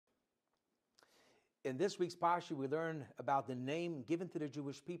In this week's Parsha, we learn about the name given to the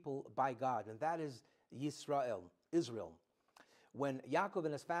Jewish people by God, and that is Yisrael, Israel. When Yaakov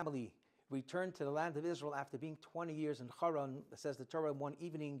and his family returned to the land of Israel after being 20 years in Haran, it says the Torah, one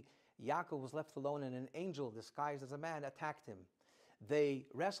evening, Yaakov was left alone and an angel disguised as a man attacked him. They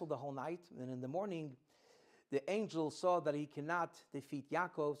wrestled the whole night, and in the morning, the angel saw that he cannot defeat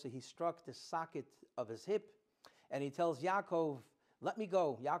Yaakov, so he struck the socket of his hip, and he tells Yaakov, "Let me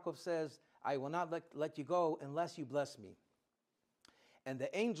go." Yaakov says, "I will not let you go unless you bless me." And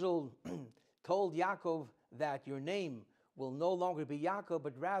the angel told Yaakov that your name will no longer be Yaakov,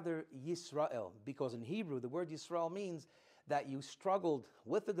 but rather Yisrael, because in Hebrew, the word Yisrael means that you struggled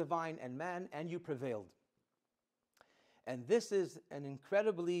with the divine and man, and you prevailed. And this is an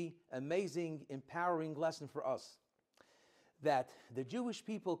incredibly amazing, empowering lesson for us, that the Jewish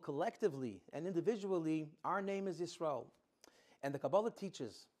people collectively and individually, our name is Yisrael. And the Kabbalah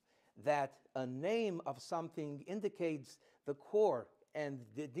teaches that a name of something indicates the core and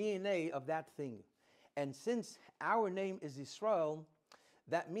the DNA of that thing. And since our name is Yisrael,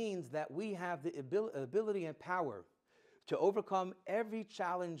 that means that we have the ability and power to overcome every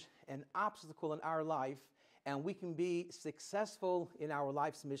challenge and obstacle in our life, and we can be successful in our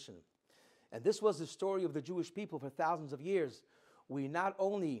life's mission. And this was the story of the Jewish people for thousands of years. We not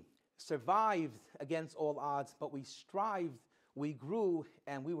only survived against all odds, but we strived, we grew,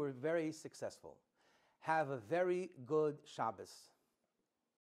 and we were very successful. Have a very good Shabbos.